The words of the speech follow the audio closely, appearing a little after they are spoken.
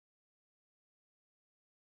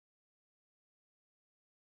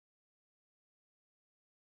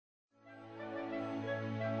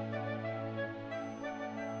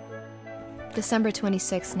December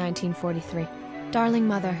 26, 1943. Darling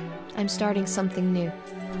Mother, I'm starting something new.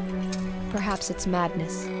 Perhaps it's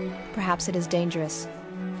madness. Perhaps it is dangerous.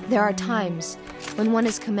 There are times when one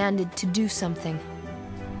is commanded to do something,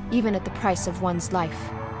 even at the price of one's life.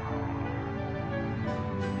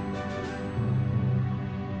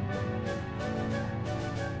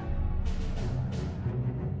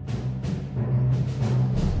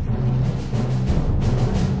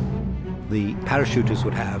 The parachutists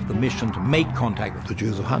would have the mission to make contact with the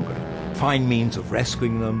Jews of Hungary, find means of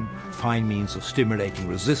rescuing them, find means of stimulating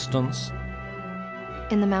resistance.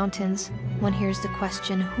 In the mountains, one hears the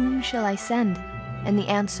question, whom shall I send? And the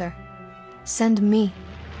answer, send me.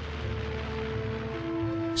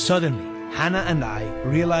 Suddenly, Hannah and I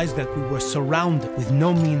realized that we were surrounded with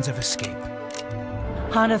no means of escape.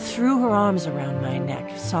 Hannah threw her arms around my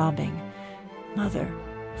neck, sobbing, "Mother,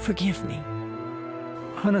 forgive me."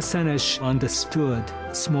 Hannah Senesh understood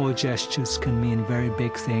small gestures can mean very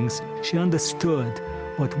big things. She understood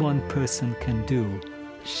what one person can do.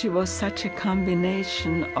 She was such a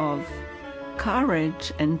combination of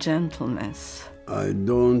courage and gentleness. I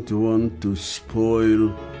don't want to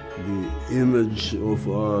spoil the image of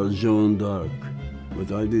our Joan d'Arc,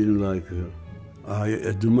 but I didn't like her. I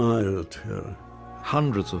admired her.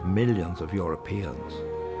 Hundreds of millions of Europeans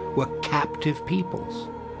were captive peoples.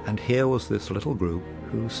 And here was this little group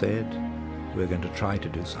who said, we're going to try to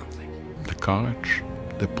do something. The courage,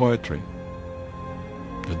 the poetry,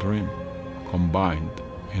 the dream, combined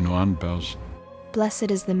in one person. Blessed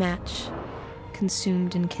is the match,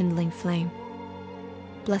 consumed in kindling flame.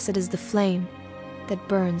 Blessed is the flame that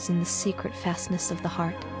burns in the secret fastness of the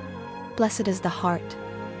heart. Blessed is the heart,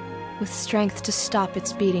 with strength to stop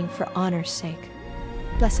its beating for honor's sake.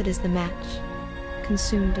 Blessed is the match,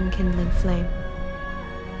 consumed in kindling flame.